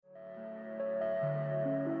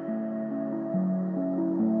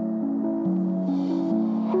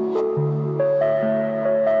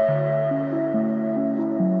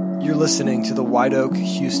listening to the White Oak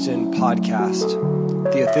Houston podcast,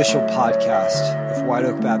 the official podcast of White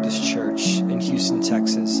Oak Baptist Church in Houston,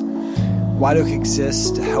 Texas. White Oak exists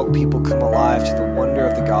to help people come alive to the wonder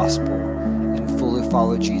of the gospel and fully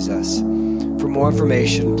follow Jesus. For more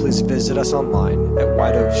information, please visit us online at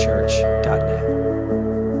whiteoakchurch.net.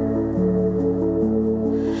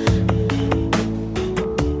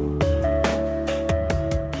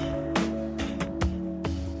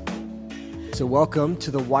 So welcome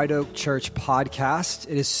to the White Oak Church podcast.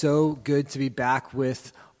 It is so good to be back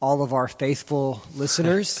with all of our faithful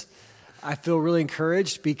listeners. I feel really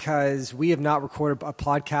encouraged because we have not recorded a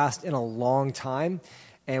podcast in a long time.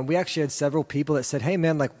 And we actually had several people that said, hey,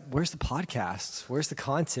 man, like, where's the podcast? Where's the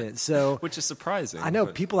content? So, which is surprising. I know,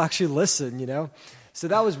 people actually listen, you know. So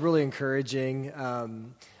that was really encouraging.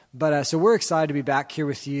 So we're excited to be back here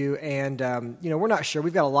with you. And, we're not sure.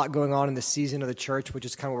 We've got a lot going on in the season of the church, which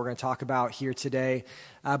is kind of what we're going to talk about here today.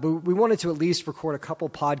 But we wanted to at least record a couple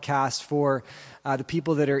podcasts for the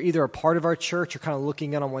people that are either a part of our church or kind of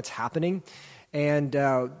looking in on what's happening. And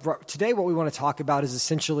today what we want to talk about is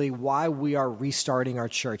essentially why we are restarting our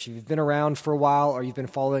church. If you've been around for a while or you've been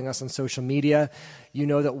following us on social media, you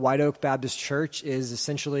know that White Oak Baptist Church is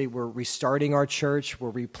essentially, we're restarting our church,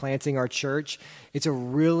 we're replanting our church. It's a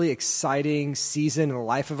really exciting season in the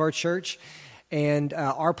life of our church. And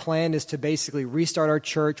our plan is to basically restart our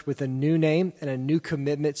church with a new name and a new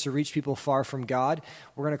commitment to reach people far from God.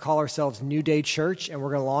 We're going to call ourselves New Day Church, and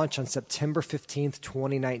we're going to launch on September 15th,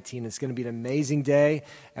 2019. It's going to be an amazing day,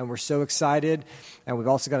 and we're so excited. And we've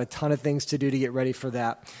also got a ton of things to do to get ready for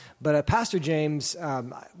that. But Pastor James,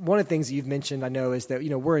 one of the things that you've mentioned, I know, is that,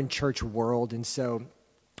 we're in church world, and so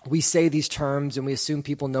we say these terms and we assume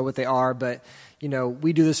people know what they are, but,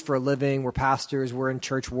 we do this for a living. We're pastors. We're in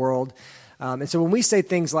church world. And so when we say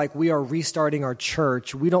things like we are restarting our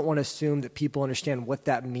church, we don't want to assume that people understand what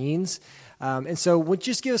that means. And so would you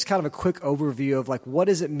just give us kind of a quick overview of like, what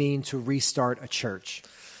does it mean to restart a church?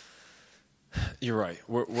 You're right.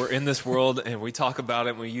 We're in this world and we talk about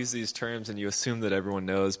it and we use these terms and you assume that everyone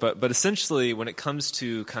knows. But essentially when it comes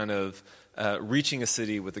to kind of reaching a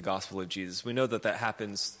city with the gospel of Jesus, we know that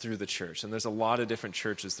happens through the church. And there's a lot of different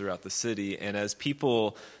churches throughout the city. And as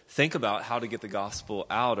people think about how to get the gospel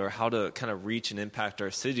out or how to kind of reach and impact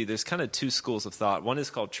our city, there's kind of two schools of thought. One is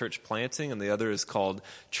called church planting and the other is called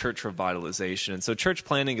church revitalization. And so church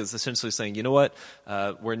planting is essentially saying, you know what,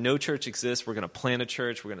 where no church exists, we're going to plant a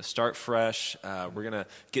church, we're going to start fresh, we're going to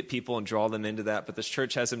get people and draw them into that. But this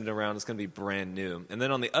church hasn't been around, it's going to be brand new. And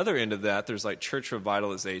then on the other end of that, there's like church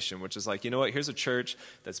revitalization, which is like, you know what, here's a church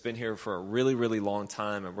that's been here for a really, really long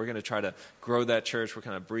time, and we're going to try to grow that church. We're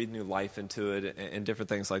kind of breathe new life into it and different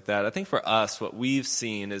things like that. I think for us, what we've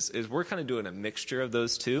seen is we're kind of doing a mixture of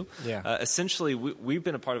those two. Yeah. Essentially, we've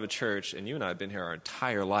been a part of a church, and you and I have been here our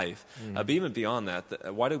entire life. But even beyond that,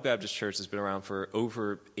 the White Oak Baptist Church has been around for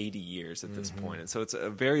over 80 years at this point. And so it's a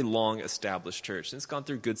very long established church. And it's gone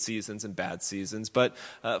through good seasons and bad seasons. But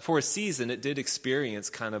for a season, it did experience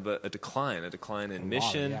kind of a decline in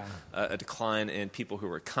mission, a decline in people who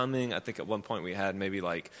were coming. I think at one point we had maybe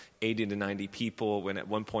like 80 to 90 people, when at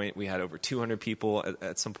one point we had over 200 people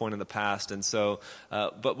at some point in the past. And so,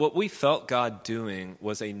 but what we felt God doing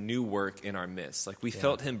was a new work in our midst. Like we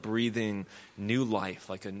felt him breathing new life,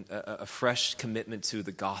 like a fresh commitment to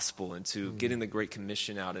the gospel and to getting the Great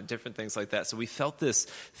Commission out and different things like that. So we felt this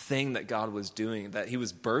thing that God was doing, that he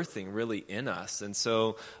was birthing really in us. And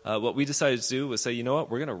so what we decided to do was say, you know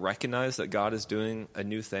what, we're going to recognize that God is doing a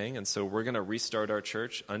new thing. And so we're going to restart our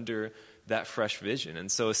church under that fresh vision.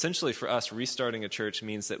 And so essentially for us, restarting a church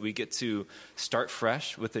means that we get to start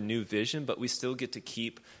fresh with a new vision, but we still get to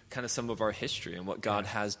keep kind of some of our history and what God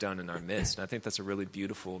has done in our midst. And I think that's a really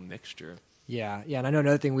beautiful mixture. Yeah, and I know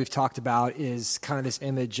another thing we've talked about is kind of this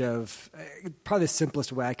image of, probably the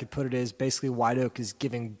simplest way I could put it is basically White Oak is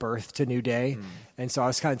giving birth to New Day. And so I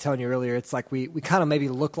was kind of telling you earlier, it's like we kind of maybe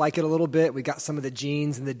look like it a little bit. We got some of the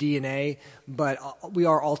genes and the DNA, but we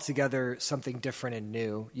are altogether something different and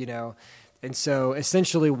new, And so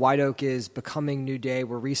essentially White Oak is becoming New Day.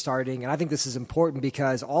 We're restarting. And I think this is important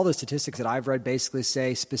because all the statistics that I've read basically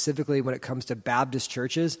say, specifically when it comes to Baptist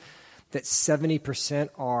churches, that 70%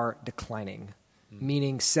 are declining,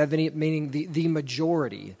 meaning the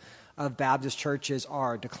majority of Baptist churches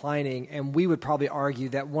are declining. And we would probably argue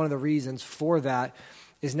that one of the reasons for that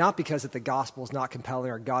is not because that the gospel is not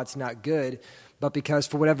compelling or God's not good, but because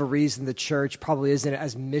for whatever reason the church probably isn't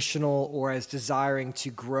as missional or as desiring to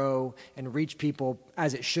grow and reach people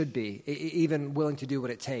as it should be, even willing to do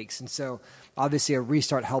what it takes. And so obviously a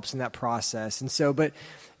restart helps in that process. And so, but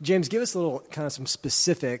James, give us a little kind of some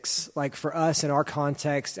specifics, like for us in our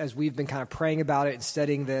context, as we've been kind of praying about it and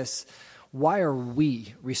studying this, why are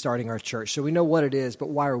we restarting our church? So we know what it is, but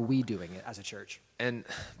why are we doing it as a church? And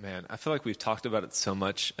man, I feel like we've talked about it so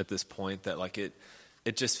much at this point that like it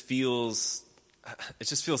just feels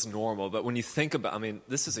normal. But when you think about, I mean,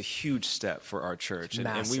 this is a huge step for our church,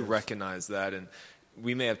 and we recognize that, and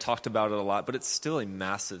we may have talked about it a lot, but it's still a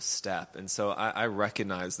massive step. And so I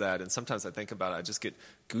recognize that, and sometimes I think about it, I just get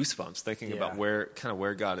goosebumps thinking about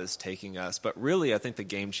where God is taking us. But really, I think the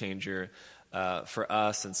game changer for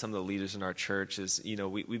us and some of the leaders in our church is,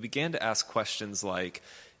 we began to ask questions like,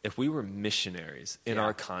 if we were missionaries in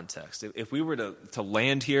our context, if we were to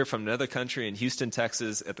land here from another country in Houston,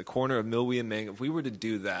 Texas, at the corner of Milwee and Ming, if we were to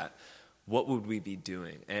do that, what would we be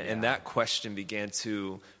doing? And that question began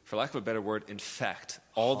to, for lack of a better word, infect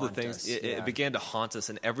all the things. It began to haunt us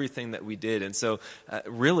in everything that we did. And so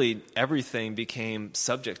really everything became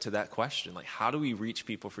subject to that question. Like, how do we reach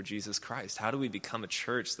people for Jesus Christ? How do we become a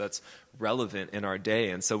church that's relevant in our day?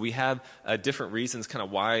 And so we have different reasons kind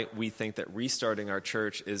of why we think that restarting our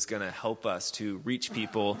church is going to help us to reach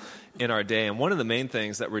people in our day. And one of the main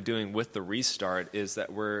things that we're doing with the restart is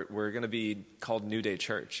that we're going to be called New Day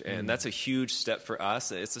Church. And that's a huge step for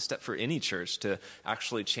us. It's a step for any church to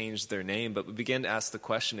actually change their name. But we began to ask the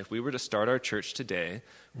question, if we were to start our church today,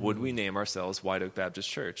 would we name ourselves White Oak Baptist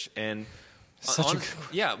Church? And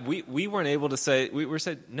we weren't able to say, we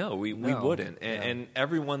said, no, we wouldn't. And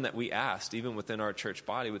everyone that we asked, even within our church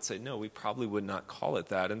body, would say, no, we probably would not call it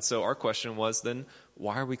that. And so our question was then,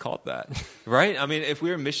 why are we called that? Right? I mean, if we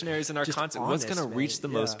were missionaries in our context, what's going to reach the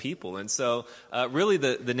most people? And so really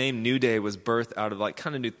the name New Day was birthed out of like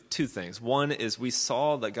kind of two things. One is we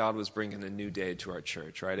saw that God was bringing a new day to our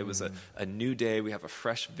church, right? It was a new day. We have a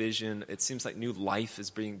fresh vision. It seems like new life is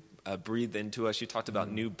being breathed into us. You talked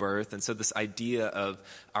about new birth. And so this idea of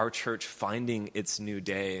our church finding its new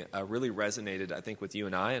day really resonated, I think, with you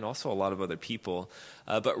and I and also a lot of other people.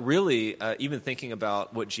 But really, even thinking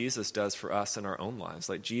about what Jesus does for us in our own lives,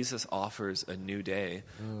 like Jesus offers a new day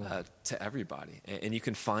to everybody. And you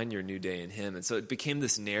can find your new day in him. And so it became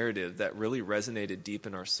this narrative that really resonated deep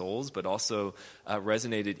in our souls, but also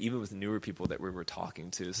resonated even with newer people that we were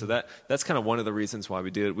talking to. So that's kind of one of the reasons why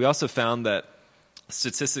we do it. We also found that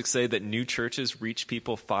statistics say that new churches reach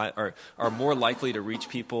people are more likely to reach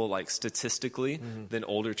people like statistically than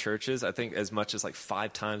older churches. I think as much as like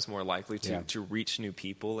 5 times more likely to reach new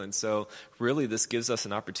people. And so really this gives us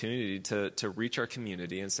an opportunity to reach our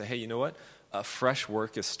community and say, hey, you know what? A fresh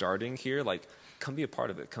work is starting here. Like, come be a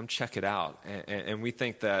part of it. Come check it out. And we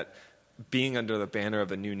think that being under the banner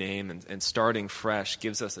of a new name and starting fresh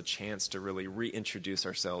gives us a chance to really reintroduce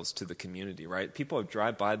ourselves to the community, right? People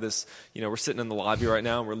drive by this, we're sitting in the lobby right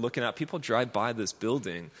now and we're looking out, people drive by this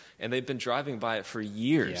building and they've been driving by it for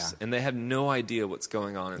years and they have no idea what's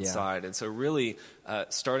going on inside. And so really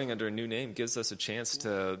starting under a new name gives us a chance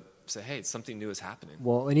to say, hey, something new is happening.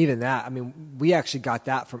 Well, and even that, I mean, we actually got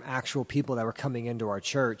that from actual people that were coming into our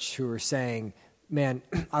church who were saying, man,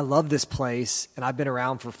 I love this place, and I've been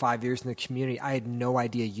around for 5 years in the community. I had no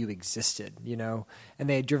idea you existed, and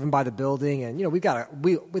they had driven by the building, and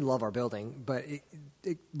we love our building, but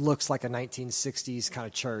it looks like a 1960s kind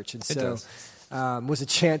of church, and so was a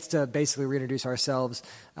chance to basically reintroduce ourselves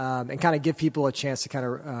and kind of give people a chance to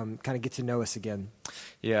kind of get to know us again.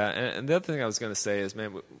 Yeah, and the other thing I was going to say is,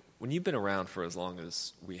 man, when you've been around for as long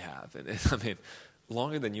as we have, and I mean,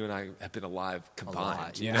 longer than you and I have been alive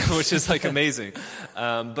combined, which is like amazing.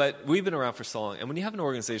 But we've been around for so long, and when you have an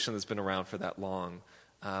organization that's been around for that long,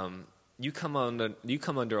 you come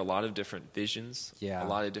under a lot of different visions, a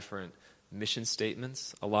lot of different mission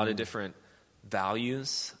statements, a lot of different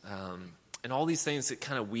values, and all these things that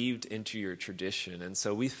kind of weaved into your tradition. And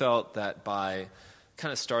so we felt that by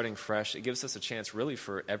kind of starting fresh, it gives us a chance really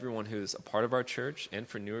for everyone who's a part of our church and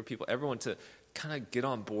for newer people, everyone to kind of get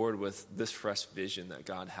on board with this fresh vision that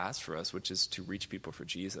God has for us, which is to reach people for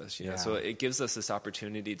Jesus. So it gives us this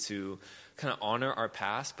opportunity to kind of honor our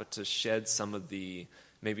past, but to shed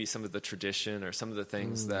maybe some of the tradition or some of the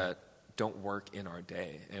things that don't work in our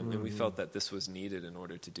day. And we felt that this was needed in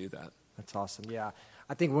order to do that. That's awesome. Yeah.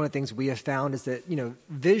 I think one of the things we have found is that,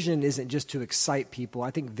 vision isn't just to excite people.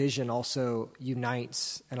 I think vision also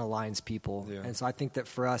unites and aligns people. Yeah. And so I think that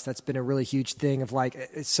for us, that's been a really huge thing of like,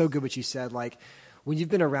 it's so good what you said, like when you've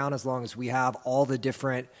been around as long as we have, all the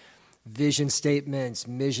different vision statements,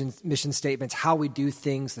 mission statements, how we do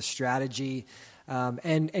things, the strategy.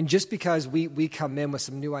 And just because we come in with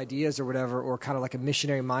some new ideas or whatever, or kind of like a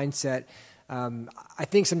missionary mindset, I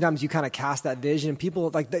think sometimes you kind of cast that vision, and people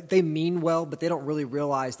like they mean well, but they don't really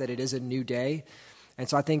realize that it is a new day. And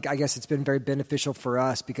so I guess it's been very beneficial for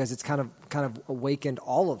us because it's kind of awakened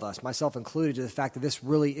all of us, myself included, to the fact that this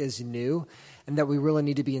really is new, and that we really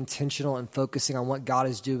need to be intentional and focusing on what God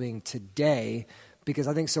is doing today. Because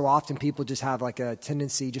I think so often people just have like a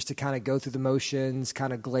tendency just to kind of go through the motions,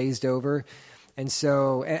 kind of glazed over. And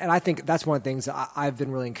so, and I think that's one of the things that I've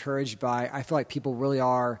been really encouraged by. I feel like people really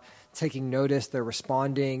are taking notice, they're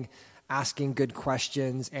responding, asking good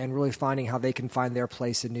questions, and really finding how they can find their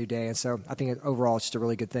place in New Day. And so I think overall it's just a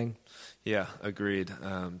really good thing. Yeah, agreed.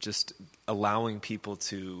 Just allowing people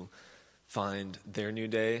to find their new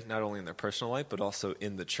day, not only in their personal life, but also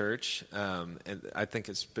in the church. And I think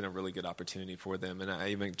it's been a really good opportunity for them. And I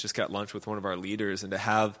even just got lunch with one of our leaders, and to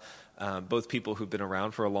have both people who've been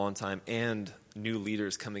around for a long time and new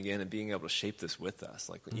leaders coming in and being able to shape this with us,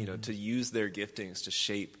 like, you know, to use their giftings to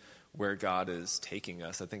shape where God is taking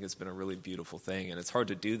us. I think it's been a really beautiful thing. And it's hard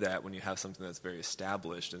to do that when you have something that's very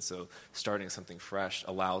established. And so starting something fresh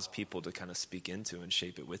allows people to kind of speak into and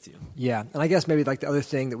shape it with you. Yeah. And I guess maybe like the other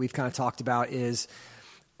thing that we've kind of talked about is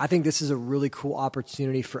I think this is a really cool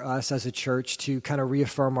opportunity for us as a church to kind of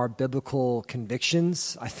reaffirm our biblical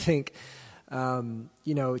convictions. I think,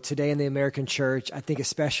 today in the American church, I think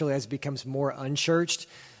especially as it becomes more unchurched,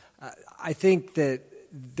 I think that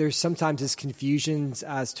there's sometimes this confusion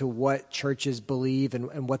as to what churches believe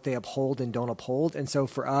and what they uphold and don't uphold. And so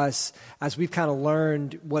for us, as we've kind of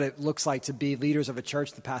learned what it looks like to be leaders of a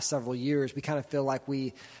church the past several years, we kind of feel like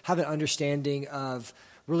we have an understanding of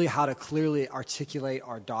really how to clearly articulate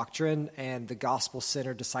our doctrine and the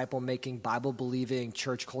gospel-centered, disciple-making, Bible-believing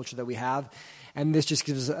church culture that we have. And this just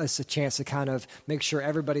gives us a chance to kind of make sure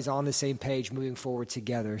everybody's on the same page moving forward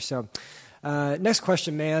together. So next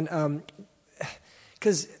question, man.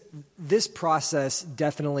 Because this process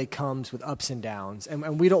definitely comes with ups and downs,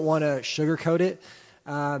 and we don't want to sugarcoat it.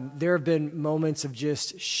 There have been moments of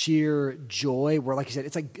just sheer joy where, like you said,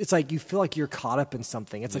 it's like you feel like you're caught up in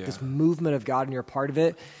something. It's like this movement of God and you're a part of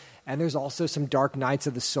it. And there's also some dark nights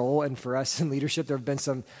of the soul. And for us in leadership, there have been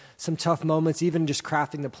some tough moments, even just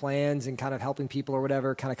crafting the plans and kind of helping people or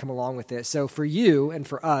whatever kind of come along with it. So for you and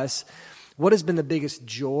for us, what has been the biggest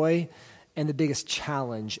joy and the biggest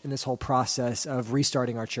challenge in this whole process of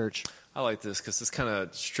restarting our church? I like this because this kind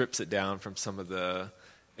of strips it down from some of the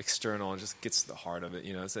external and just gets to the heart of it.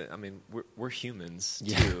 You know, we're humans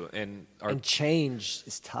too, and change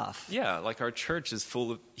is tough. Yeah, like our church is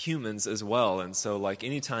full of humans as well, and so like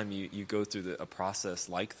anytime you go through a process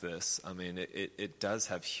like this, I mean, it does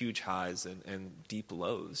have huge highs and deep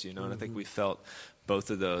lows. You know, and I think we felt both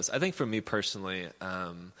of those. I think for me personally,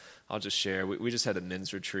 I'll just share. We just had a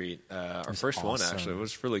men's retreat. Our first one actually. It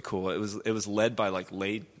was really cool. It was led by like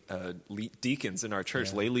lay deacons in our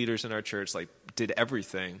church, lay leaders in our church. Like did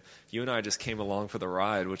everything. You and I just came along for the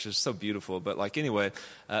ride, which is so beautiful. But like anyway,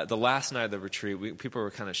 the last night of the retreat, people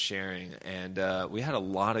were kind of sharing, and we had a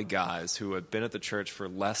lot of guys who had been at the church for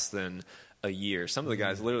less than a year. Some of the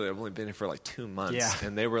guys literally have only been here for like 2 months,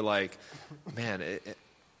 and they were like, "Man,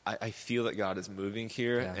 I feel that God is moving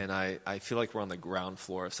here, and I feel like we're on the ground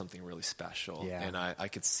floor of something really special, and I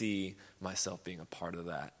could see myself being a part of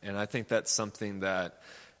that." And I think that's something that,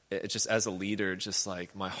 it just as a leader, just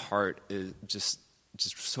like my heart is just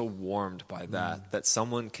so warmed by that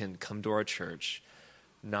someone can come to our church,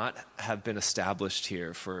 not have been established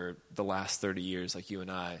here for the last 30 years like you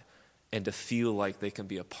and I, and to feel like they can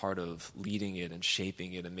be a part of leading it and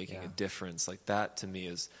shaping it and making a difference. Like that to me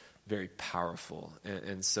is very powerful.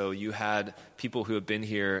 And so you had people who have been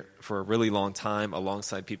here for a really long time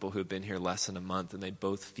alongside people who have been here less than a month, and they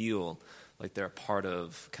both feel like they're a part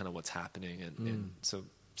of kind of what's happening. And so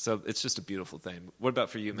it's just a beautiful thing. What about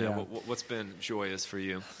for you, man? Yeah. What's been joyous for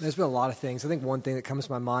you? There's been a lot of things. I think one thing that comes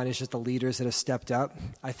to my mind is just the leaders that have stepped up.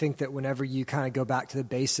 I think that whenever you kind of go back to the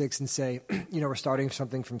basics and say, we're starting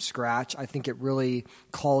something from scratch, I think it really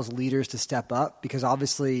calls leaders to step up, because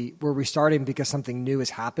obviously we're restarting because something new has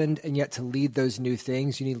happened, and yet to lead those new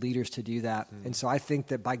things, you need leaders to do that. And so I think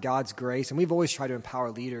that by God's grace, and we've always tried to empower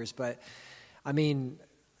leaders, but I mean,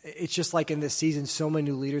 it's just like in this season, so many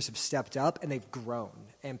new leaders have stepped up and they've grown.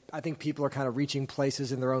 And I think people are kind of reaching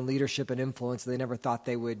places in their own leadership and influence that they never thought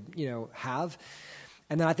they would, have.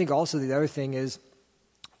 And then I think also the other thing is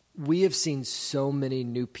we have seen so many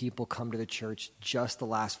new people come to the church just the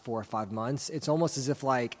last 4 or 5 months. It's almost as if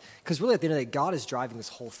because really at the end of the day, God is driving this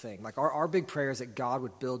whole thing. Like our big prayer is that God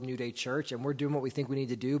would build New Day Church, and we're doing what we think we need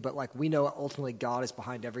to do. But we know ultimately God is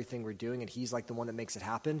behind everything we're doing, and he's the one that makes it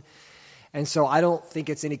happen. And so I don't think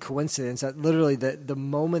it's any coincidence that literally the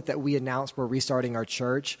moment that we announced we're restarting our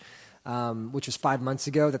church, which was 5 months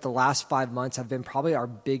ago, that the last 5 months have been probably our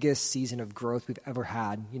biggest season of growth we've ever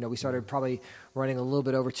had. We started probably running a little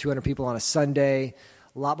bit over 200 people on a Sunday,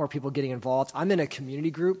 a lot more people getting involved. I'm in a community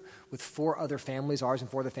group with 4 other families, ours and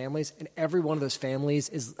 4 other families, and every one of those families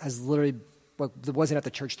has literally wasn't at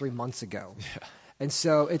the church 3 months ago. Yeah. And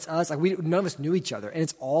so it's us, none of us knew each other, and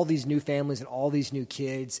it's all these new families and all these new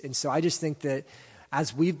kids. And so I just think that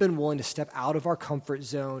as we've been willing to step out of our comfort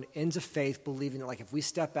zone into faith, believing that if we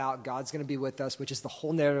step out, God's going to be with us, which is the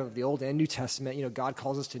whole narrative of the Old and New Testament. God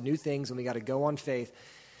calls us to new things, and we got to go on faith.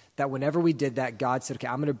 That whenever we did that, God said, okay,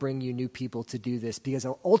 I'm going to bring you new people to do this, because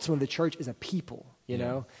ultimately the church is a people, you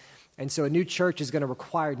know? And so a new church is going to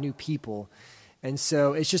require new people. And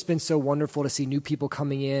so it's just been so wonderful to see new people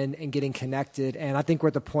coming in and getting connected. And I think we're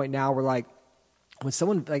at the point now where when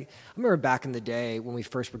someone, I remember back in the day when we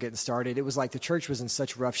first were getting started, it was the church was in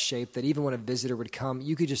such rough shape that even when a visitor would come,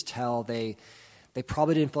 you could just tell they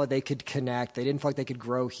probably didn't feel like they could connect. They didn't feel like they could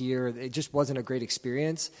grow here. It just wasn't a great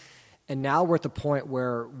experience. And now we're at the point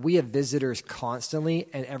where we have visitors constantly,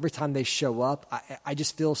 and every time they show up, I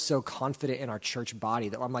just feel so confident in our church body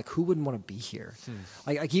that I'm who wouldn't want to be here?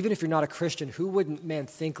 Even if you're not a Christian, who wouldn't,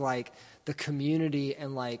 think the community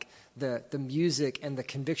and the music and the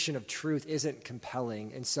conviction of truth isn't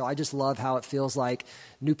compelling? And so I just love how it feels like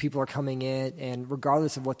new people are coming in, and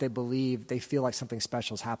regardless of what they believe, they feel like something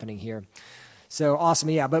special is happening here. So awesome,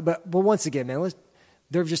 yeah. But once again, man,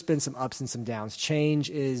 there have just been some ups and some downs. Change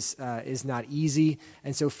is not easy.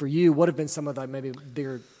 And so for you, what have been some of the maybe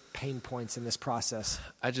bigger pain points in this process?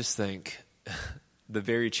 I just think the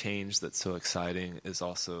very change that's so exciting is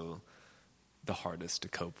also the hardest to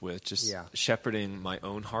cope with. Just shepherding my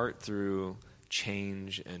own heart through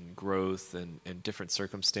change and growth and different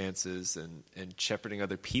circumstances and shepherding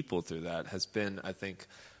other people through that has been, I think,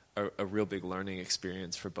 a real big learning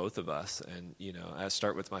experience for both of us. And, I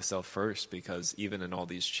start with myself first, because even in all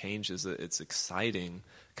these changes, it's exciting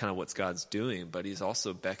kind of what God's doing, but he's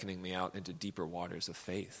also beckoning me out into deeper waters of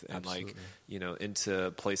faith and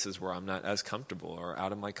into places where I'm not as comfortable or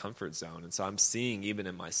out of my comfort zone. And so I'm seeing even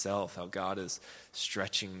in myself how God is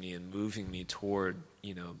stretching me and moving me toward,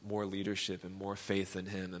 more leadership and more faith in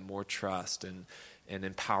him and more trust and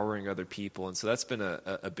empowering other people. And so that's been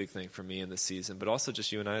a big thing for me in this season, but also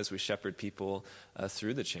just you and I as we shepherd people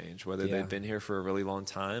through the change, whether they've been here for a really long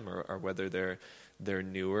time or whether they're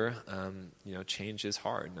newer. Change is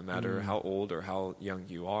hard, no matter how old or how young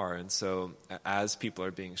you are. And so as people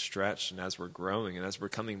are being stretched and as we're growing and as we're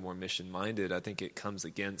becoming more mission-minded, I think it comes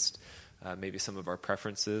against maybe some of our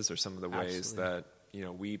preferences or some of the ways that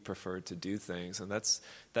we prefer to do things, and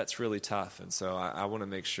that's really tough. And so I want to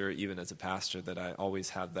make sure, even as a pastor, that I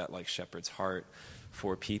always have that shepherd's heart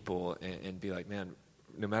for people and be like, man,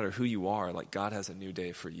 no matter who you are, God has a new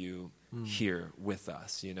day for you here with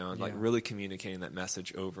us, and really communicating that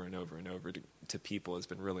message over and over and over to people has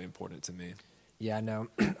been really important to me. Yeah, no,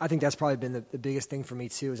 I think that's probably been the biggest thing for me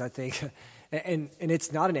too, is I think, and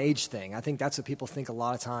it's not an age thing. I think that's what people think a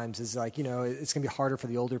lot of times is it's going to be harder for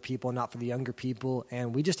the older people, not for the younger people.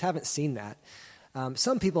 And we just haven't seen that.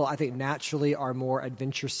 Some people, I think, naturally are more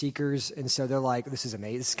adventure seekers. And so they're like, this is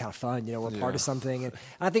amazing. This is kind of fun. We're part of something. And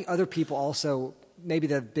I think other people also, maybe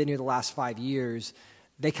they've been here the last 5 years,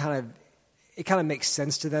 it kind of makes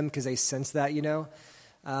sense to them because they sense that,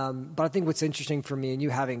 But I think what's interesting for me and you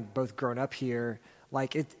having both grown up here,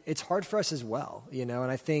 it's hard for us as well, and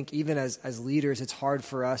I think even as leaders, it's hard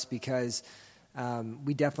for us because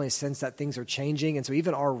we definitely sense that things are changing. And so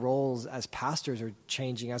even our roles as pastors are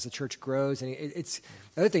changing as the church grows. And it's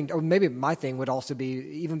the other thing, or maybe my thing would also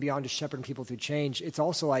be, even beyond just shepherding people through change, it's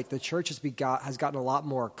also the church has gotten a lot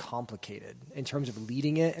more complicated in terms of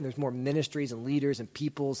leading it. And there's more ministries and leaders and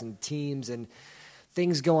peoples and teams and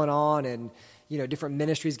things going on, and different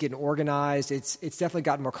ministries getting organized. It's definitely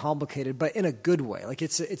gotten more complicated, but in a good way.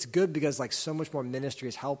 It's good because so much more ministry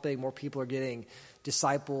is helping, more people are getting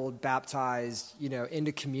discipled, baptized,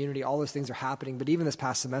 into community. All those things are happening. But even this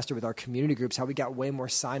past semester with our community groups, how we got way more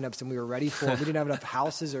signups than we were ready for. We didn't have enough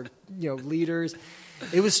houses or leaders.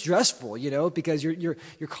 It was stressful, because you're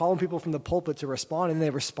calling people from the pulpit to respond, and they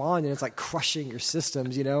respond, and it's crushing your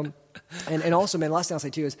systems, And also, man, last thing I'll say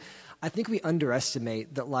too is, I think we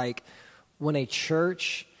underestimate that when a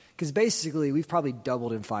church, because basically we've probably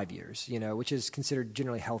doubled in 5 years, which is considered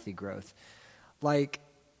generally healthy growth.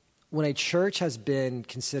 when a church has been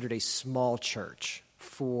considered a small church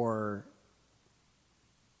for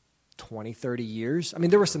 20, 30 years, I mean,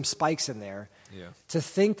 there were some spikes in there. Yeah. To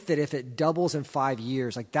think that if it doubles in 5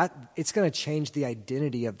 years, like that, it's going to change the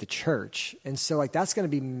identity of the church. And so like that's going to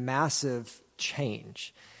be massive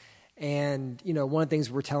change. And, one of the things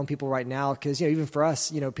we're telling people right now, because, even for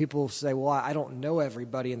us, people say, well, I don't know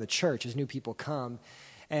everybody in the church as new people come.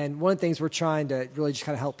 And one of the things we're trying to really just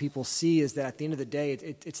kind of help people see is that at the end of the day,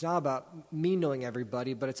 it's not about me knowing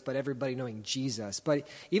everybody, but it's about everybody knowing Jesus. But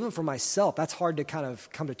even for myself, that's hard to kind of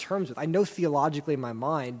come to terms with. I know theologically in my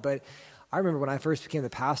mind, but I remember when I first became the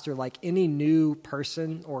pastor, like any new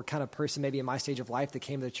person or kind of person maybe in my stage of life that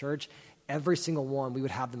came to the church, every single one, we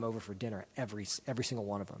would have them over for dinner, every single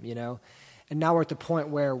one of them, And now we're at the point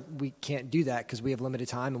where we can't do that because we have limited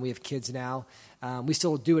time and we have kids now. We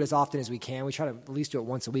still do it as often as we can. We try to at least do it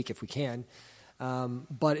once a week if we can.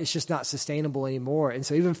 But it's just not sustainable anymore. And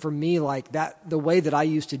so even for me, like that, the way that I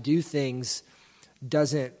used to do things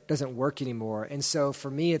doesn't work anymore. And so for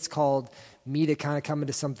me, it's called me to kind of come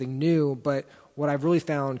into something new. But what I've really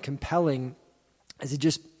found compelling is it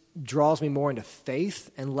just draws me more into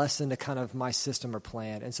faith and less into kind of my system or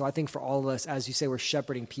plan. And so I think for all of us, as you say, we're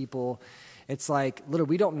shepherding people. It's like, literally,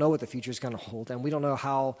 we don't know what the future is going to hold, and we don't know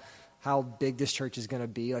how big this church is going to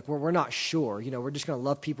be. Like, we're not sure. We're just going to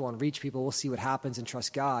love people and reach people. We'll see what happens and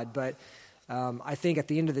trust God. But I think at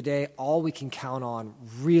the end of the day, all we can count on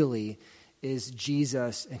really is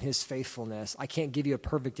Jesus and his faithfulness. I can't give you a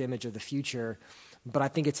perfect image of the future, but I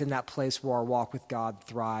think it's in that place where our walk with God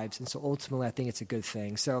thrives. And so ultimately, I think it's a good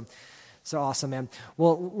thing. So awesome, man.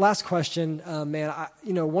 Well, last question, man.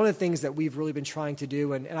 One of the things that we've really been trying to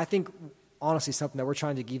do, and I think honestly something that we're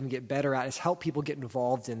trying to even get better at, is help people get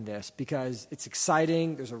involved in this because it's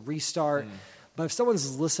exciting. There's a restart. But if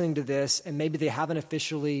someone's listening to this and maybe they haven't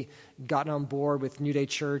officially gotten on board with New Day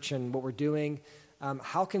Church and what we're doing,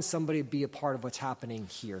 how can somebody be a part of what's happening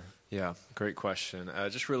here? Yeah, great question.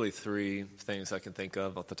 Just really 3 things I can think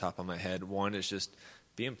of off the top of my head. One is just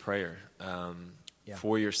be in prayer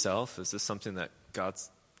for yourself. Is this something that God's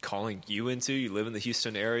calling you into? You live in the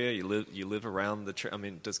Houston area. You live around the church. I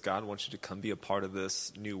mean, does God want you to come be a part of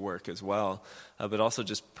this new work as well? But also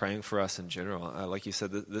just praying for us in general. Like you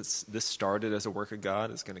said, this started as a work of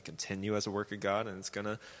God. It's going to continue as a work of God, and it's going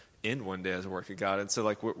to end one day as a work of God. And so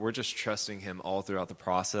like we're just trusting him all throughout the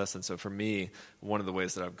process. And so for me, one of the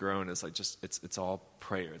ways that I've grown is like just it's all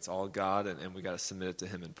prayer. It's all God, and we got to submit it to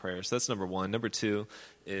him in prayer. So that's number one. Number 2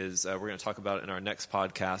 is we're going to talk about it in our next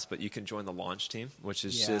podcast, but you can join the launch team, which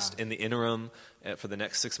is just in the interim for the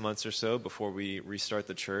next 6 months or so before we restart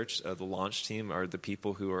the church. The launch team are the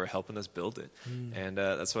people who are helping us build it. And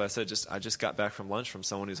that's what I said. I just got back from lunch from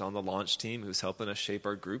someone who's on the launch team who's helping us shape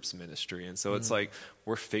our groups ministry. And so it's like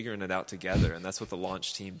we're figuring it out together, and that's what the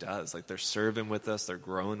launch team does. Like they're serving with us, they're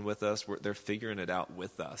growing with us, they're figuring it out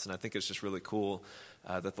with us. And I think it's just really cool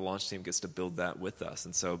that the launch team gets to build that with us.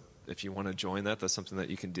 And so if you want to join that, that's something that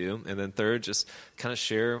you can do. And then 3rd, just kind of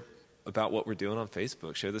share about what we're doing on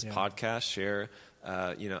Facebook. Share this podcast, share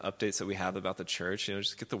updates that we have about the church.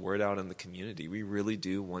 Just get the word out in the community. We really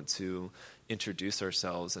do want to introduce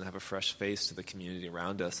ourselves and have a fresh face to the community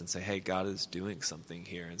around us and say, hey, God is doing something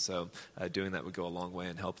here. And so doing that would go a long way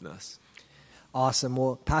in helping us. Awesome.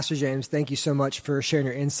 Well, Pastor James, thank you so much for sharing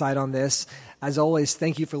your insight on this. As always,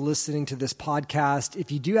 thank you for listening to this podcast. If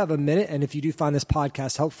you do have a minute, and if you do find this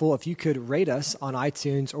podcast helpful, if you could rate us on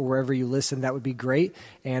iTunes or wherever you listen, that would be great.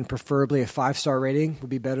 And preferably a 5-star rating would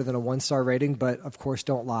be better than a 1-star rating, but of course,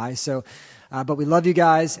 don't lie. So, but we love you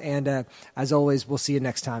guys. And as always, we'll see you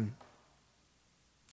next time.